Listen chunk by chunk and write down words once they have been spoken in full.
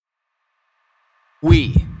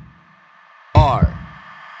We are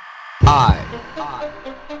I.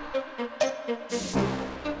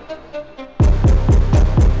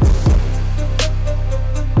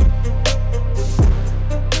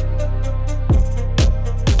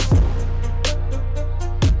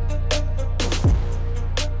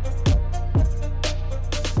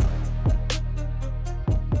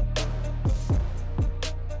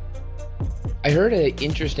 I heard an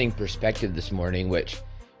interesting perspective this morning, which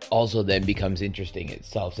also then becomes interesting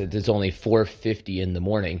itself. Since it's only 4:50 in the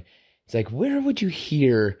morning, it's like, where would you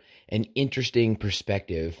hear an interesting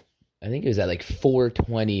perspective? I think it was at like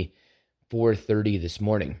 4:20, 4:30 this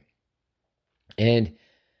morning. And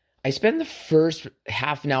I spend the first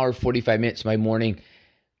half an hour, 45 minutes of my morning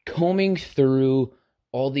combing through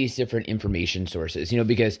all these different information sources,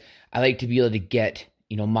 because I like to be able to get,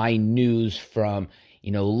 my news from,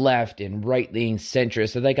 left and right leaning centrist.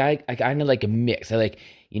 So I kind of like a mix. I like,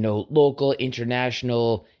 local,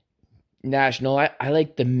 international, national. I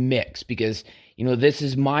like the mix because, this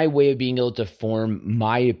is my way of being able to form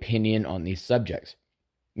my opinion on these subjects.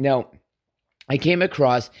 Now, I came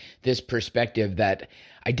across this perspective that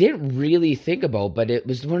I didn't really think about, but it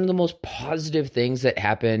was one of the most positive things that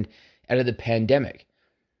happened out of the pandemic.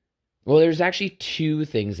 Well, there's actually two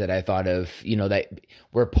things that I thought of, that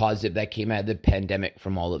were positive that came out of the pandemic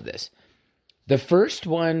from all of this. The first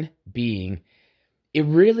one being,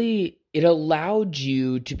 it allowed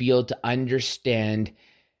you to be able to understand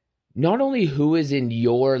not only who is in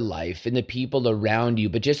your life and the people around you,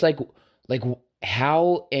 but just like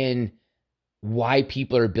how and why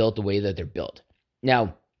people are built the way that they're built.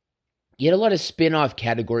 Now, you had a lot of spin-off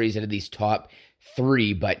categories out of these top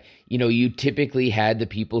three, but you typically had the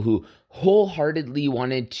people who wholeheartedly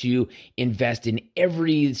wanted to invest in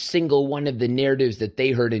every single one of the narratives that they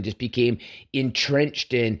heard and just became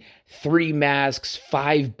entrenched in 3 masks,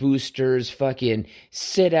 5 boosters, fucking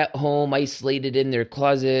sit at home, isolated in their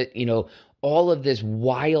closet, all of this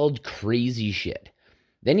wild, crazy shit.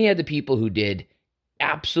 Then you had the people who did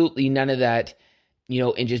absolutely none of that,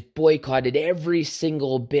 and just boycotted every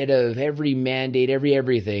single bit of every mandate,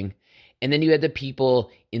 everything. And then you had the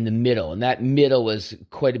people in the middle, and that middle was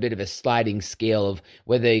quite a bit of a sliding scale of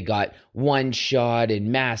whether they got 1 shot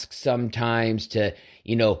and masked sometimes to,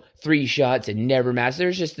 3 shots and never masked.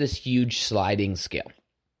 There's just this huge sliding scale.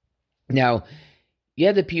 Now, you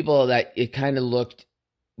had the people that it kind of looked,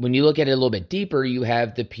 when you look at it a little bit deeper, you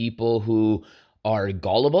have the people who are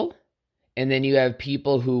gullible, and then you have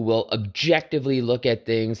people who will objectively look at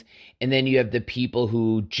things, and then you have the people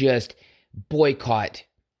who just boycott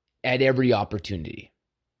at every opportunity.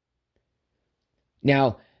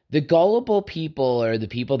 Now, the gullible people are the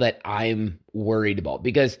people that I'm worried about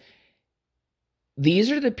because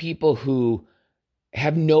these are the people who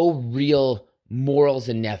have no real morals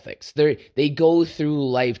and ethics. They go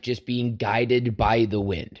through life just being guided by the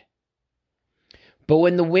wind. But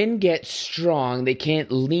when the wind gets strong, they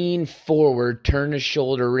can't lean forward, turn a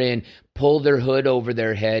shoulder in, pull their hood over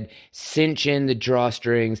their head, cinch in the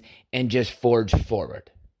drawstrings, and just forge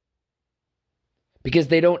forward. Because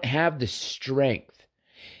they don't have the strength.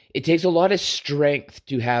 It takes a lot of strength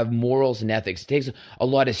to have morals and ethics. It takes a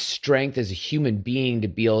lot of strength as a human being to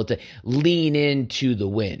be able to lean into the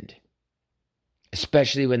wind.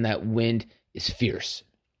 Especially when that wind is fierce.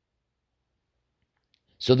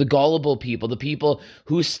 So the gullible people, the people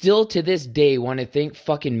who still to this day want to think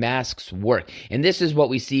fucking masks work. And this is what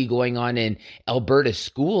we see going on in Alberta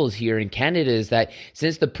schools here in Canada is that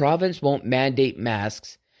since the province won't mandate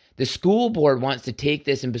masks, the school board wants to take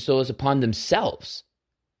this and bestow this upon themselves.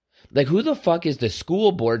 Like, who the fuck is the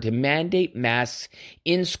school board to mandate masks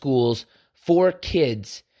in schools for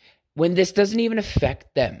kids when this doesn't even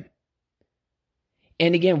affect them?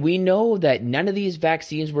 And again, we know that none of these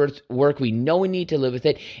vaccines work. We know we need to live with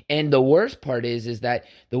it. And the worst part is that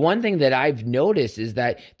the one thing that I've noticed is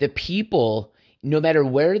that the people, no matter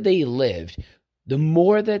where they lived, the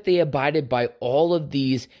more that they abided by all of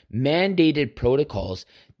these mandated protocols,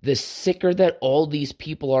 the sicker that all these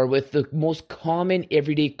people are with the most common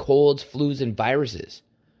everyday colds, flus, and viruses.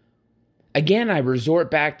 Again, I resort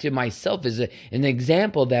back to myself as an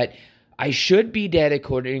example that I should be dead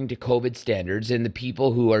according to COVID standards and the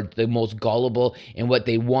people who are the most gullible in what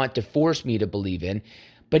they want to force me to believe in.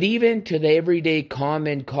 But even to the everyday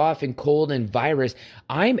common cough and cold and virus,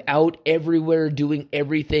 I'm out everywhere doing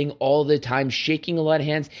everything all the time, shaking a lot of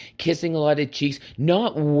hands, kissing a lot of cheeks,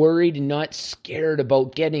 not worried and not scared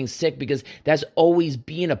about getting sick because that's always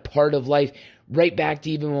been a part of life, right back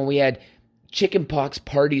to even when we had chickenpox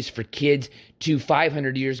parties for kids to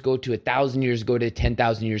 500 years ago, to 1,000 years ago, to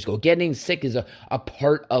 10,000 years ago. Getting sick is a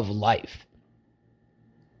part of life.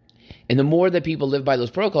 And the more that people live by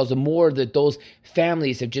those protocols, the more that those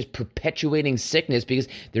families have just perpetuating sickness because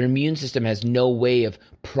their immune system has no way of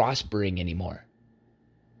prospering anymore.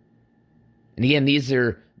 And again, these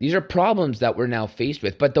are problems that we're now faced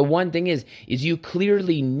with. But the one thing is you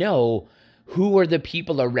clearly know who are the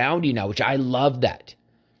people around you now, which I love that.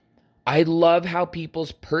 I love how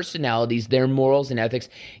people's personalities, their morals and ethics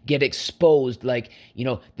get exposed. Like,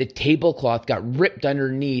 the tablecloth got ripped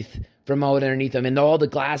from out underneath them, and all the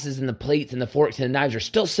glasses and the plates and the forks and the knives are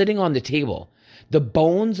still sitting on the table. The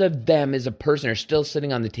bones of them as a person are still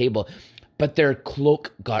sitting on the table, but their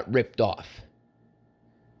cloak got ripped off.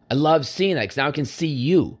 I love seeing that because now I can see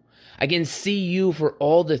you. I can see you for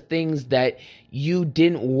all the things that you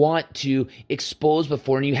didn't want to expose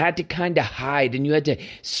before, and you had to kind of hide, and you had to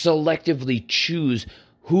selectively choose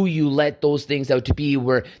who you let those things out to be,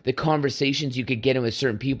 where the conversations you could get in with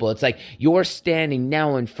certain people. It's like you're standing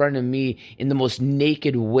now in front of me in the most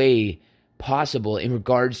naked way possible in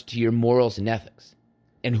regards to your morals and ethics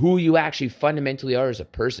and who you actually fundamentally are as a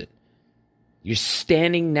person. You're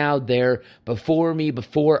standing now there before me,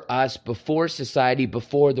 before us, before society,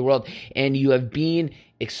 before the world, and you have been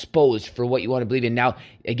exposed for what you want to believe in. Now,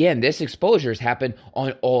 again, this exposure has happened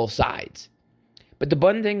on all sides. But the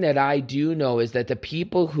one thing that I do know is that the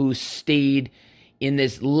people who stayed in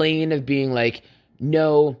this lane of being like,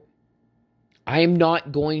 no, I am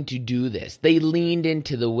not going to do this. They leaned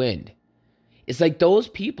into the wind. It's like those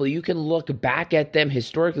people, you can look back at them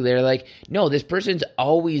historically. They're like, no, this person's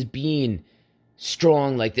always been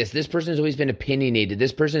strong like this. This person has always been opinionated.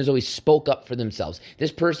 This person has always spoke up for themselves.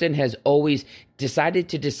 This person has always decided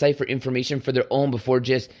to decipher information for their own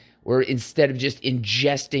instead of just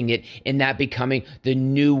ingesting it and that becoming the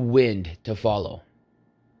new wind to follow.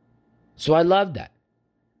 So I love that.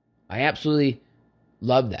 I absolutely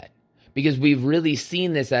love that because we've really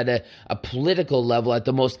seen this at a political level at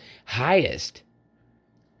the most highest,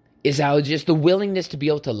 is how just the willingness to be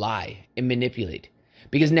able to lie and manipulate.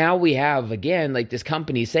 Because now we have, again, like this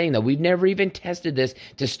company saying that we've never even tested this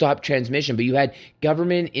to stop transmission, but you had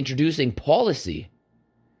government introducing policy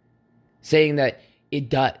saying that it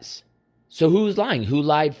does. So who's lying? Who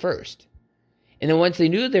lied first? And then once they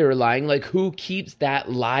knew they were lying, like who keeps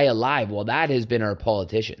that lie alive? Well, that has been our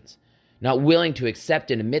politicians, not willing to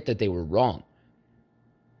accept and admit that they were wrong.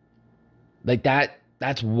 Like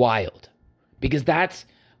that's wild. Because that's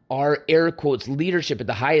our air quotes leadership at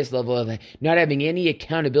the highest level of not having any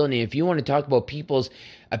accountability. If you want to talk about people's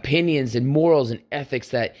opinions and morals and ethics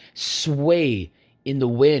that sway in the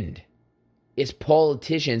wind, it's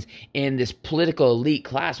politicians and this political elite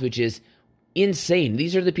class, which is insane.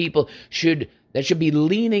 These are the people that should be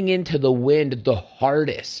leaning into the wind the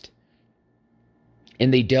hardest.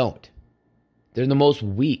 And they don't. They're the most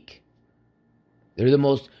weak. They're the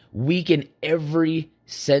most weak in every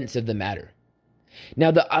sense of the matter.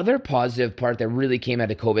 Now, the other positive part that really came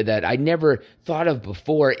out of COVID that I never thought of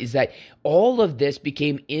before is that all of this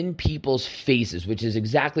became in people's faces, which is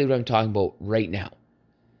exactly what I'm talking about right now.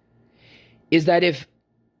 Is that if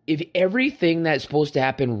everything that's supposed to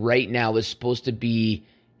happen right now is supposed to be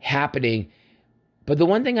happening, but the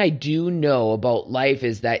one thing I do know about life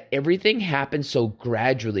is that everything happens so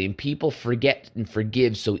gradually and people forget and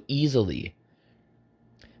forgive so easily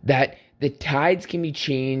that the tides can be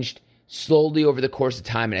changed slowly over the course of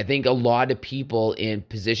time. And I think a lot of people in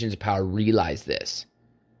positions of power realize this.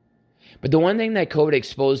 But the one thing that COVID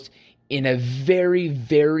exposed in a very,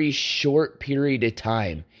 very short period of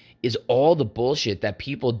time is all the bullshit that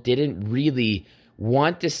people didn't really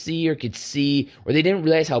want to see or could see, or they didn't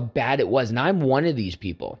realize how bad it was. And I'm one of these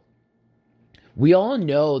people. We all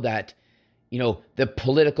know that, the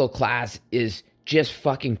political class is just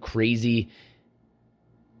fucking crazy.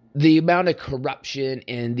 The amount of corruption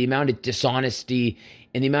and the amount of dishonesty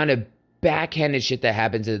and the amount of backhanded shit that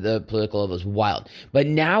happens at the political level is wild. But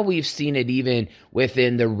now we've seen it even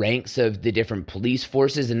within the ranks of the different police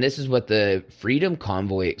forces. And this is what the Freedom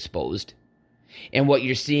Convoy exposed. And what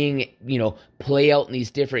you're seeing, play out in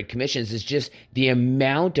these different commissions is just the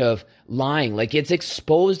amount of lying. Like, it's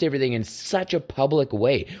exposed everything in such a public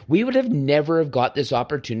way. We would have never have got this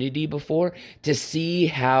opportunity before to see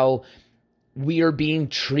how we are being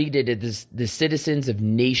treated as the citizens of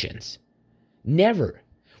nations. Never.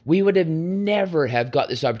 We would have never have got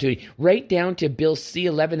this opportunity, right down to Bill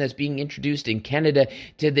C-11 that's being introduced in Canada,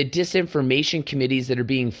 to the disinformation committees that are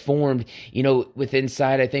being formed,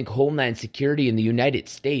 inside, I think, Homeland Security in the United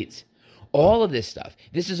States. All of this stuff.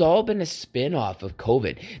 This has all been a spin-off of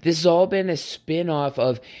COVID. This has all been a spin-off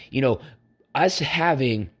of, us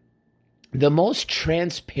having the most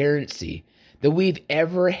transparency that we've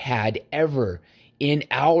ever had, ever in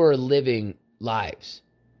our living lives.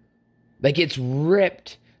 Like, it's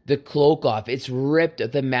ripped the cloak off. It's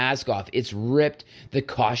ripped the mask off. It's ripped the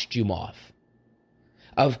costume off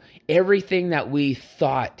of everything that we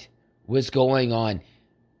thought was going on.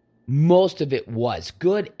 Most of it was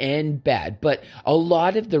good and bad, but a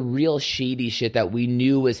lot of the real shady shit that we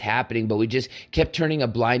knew was happening, but we just kept turning a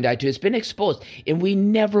blind eye to, it's been exposed. And we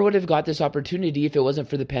never would have got this opportunity if it wasn't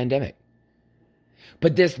for the pandemic.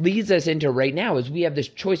 But this leads us into right now is we have this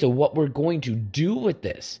choice of what we're going to do with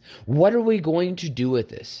this. What are we going to do with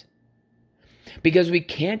this? Because we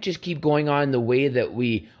can't just keep going on the way that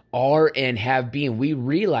we are and have been. We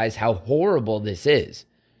realize how horrible this is.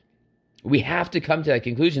 We have to come to that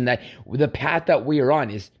conclusion that the path that we are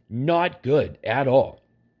on is not good at all.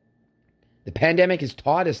 The pandemic has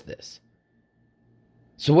taught us this.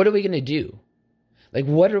 So what are we going to do? Like,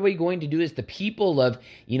 what are we going to do as the people of,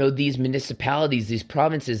 these municipalities, these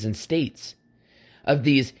provinces and states, of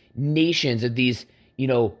these nations, of these,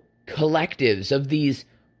 collectives, of these,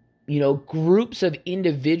 groups of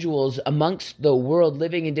individuals amongst the world,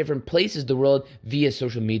 living in different places, the world, via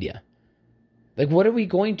social media? Like, what are we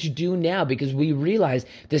going to do now? Because we realize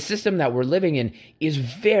the system that we're living in is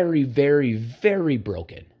very, very, very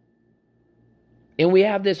broken. And we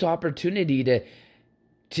have this opportunity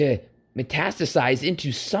to metastasize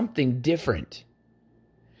into something different.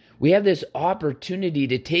 We have this opportunity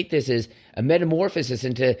to take this as a metamorphosis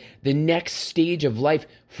into the next stage of life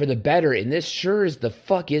for the better. And this sure as the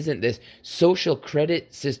fuck isn't this social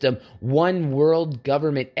credit system, one world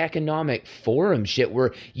government economic forum shit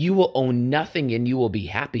where you will own nothing and you will be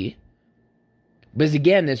happy. Because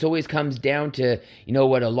again, this always comes down to,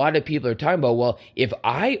 what a lot of people are talking about. Well, if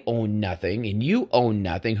I own nothing and you own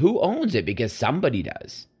nothing, who owns it? Because somebody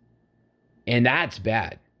does. And that's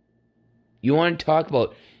bad. You want to talk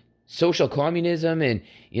about social communism and,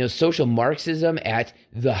 social Marxism at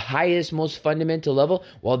the highest, most fundamental level?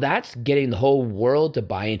 Well, that's getting the whole world to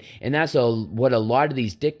buy in. And that's what a lot of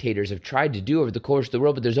these dictators have tried to do over the course of the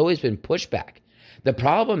world. But there's always been pushback. The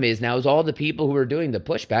problem is now is all the people who are doing the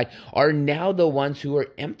pushback are now the ones who are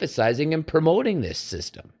emphasizing and promoting this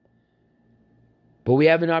system. But we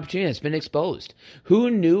have an opportunity that's been exposed.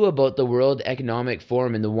 Who knew about the World Economic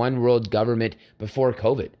Forum and the one world government before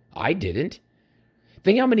COVID? I didn't.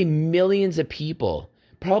 Think how many millions of people,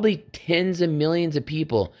 probably tens of millions of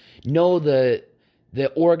people, know the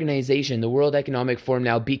organization, the World Economic Forum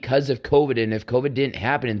now because of COVID. And if COVID didn't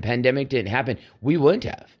happen and the pandemic didn't happen, we wouldn't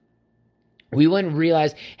have. We wouldn't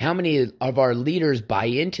realize how many of our leaders buy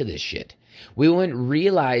into this shit. We wouldn't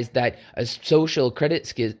realize that a social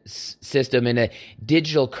credit system and a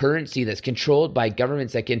digital currency that's controlled by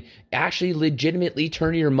governments that can actually legitimately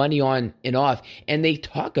turn your money on and off, and they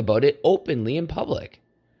talk about it openly in public.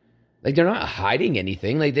 Like, they're not hiding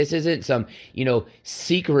anything. Like, this isn't some,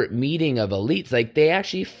 secret meeting of elites. Like, they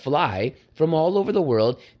actually fly from all over the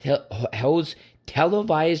world to host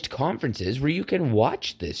televised conferences where you can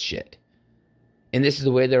watch this shit. And this is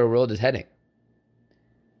the way their world is heading.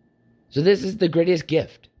 So this is the greatest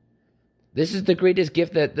gift. This is the greatest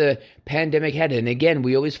gift that the pandemic had. And again,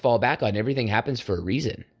 we always fall back on everything happens for a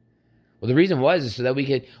reason. Well, the reason was so that we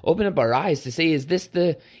could open up our eyes to say, is this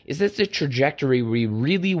the trajectory we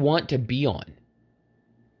really want to be on?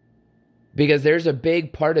 Because there's a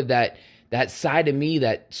big part of that side of me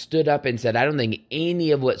that stood up and said, I don't think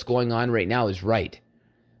any of what's going on right now is right.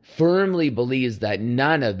 Firmly believes that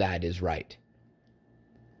none of that is right.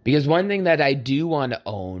 Because one thing that I do want to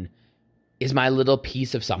own is my little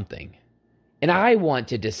piece of something. And I want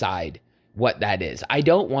to decide what that is. I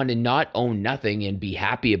don't want to not own nothing and be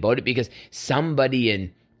happy about it because somebody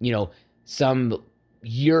in, some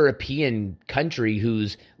European country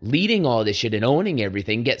who's leading all this shit and owning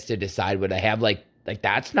everything gets to decide what I have. Like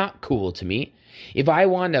that's not cool to me. If I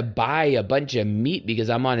want to buy a bunch of meat because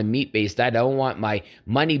I'm on a meat-based diet, I don't want my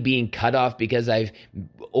money being cut off because I've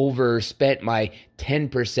overspent my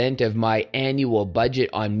 10% of my annual budget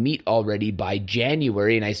on meat already by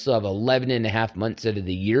January, and I still have 11 and a half months out of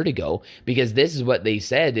the year to go, because this is what they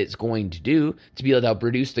said it's going to do to be able to help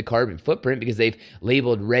reduce the carbon footprint, because they've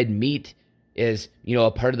labeled red meat as,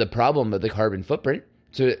 a part of the problem of the carbon footprint.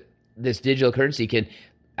 So this digital currency can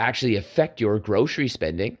actually affect your grocery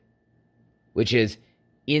spending, which is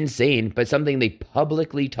insane, but something they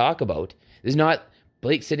publicly talk about. This is not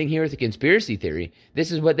Blake sitting here with a conspiracy theory.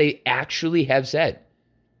 This is what they actually have said.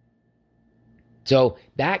 So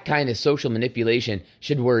that kind of social manipulation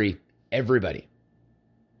should worry everybody.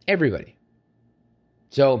 Everybody.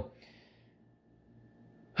 So,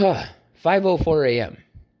 5:04 a.m.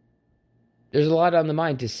 There's a lot on the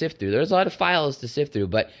mind to sift through. There's a lot of files to sift through,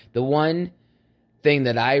 but the one thing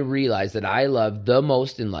that I realize that I love the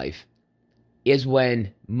most in life is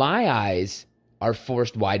when my eyes are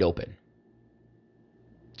forced wide open.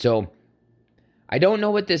 So I don't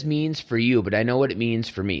know what this means for you, but I know what it means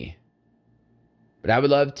for me. But I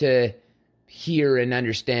would love to hear and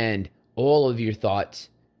understand all of your thoughts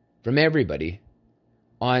from everybody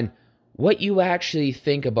on what you actually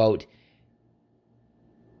think about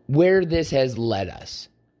where this has led us.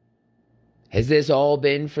 Has this all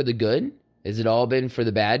been for the good? Has it all been for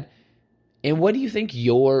the bad? And what do you think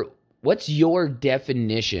what's your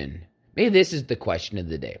definition? Maybe this is the question of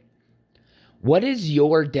the day. What is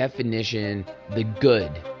your definition, the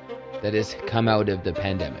good that has come out of the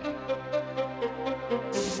pandemic?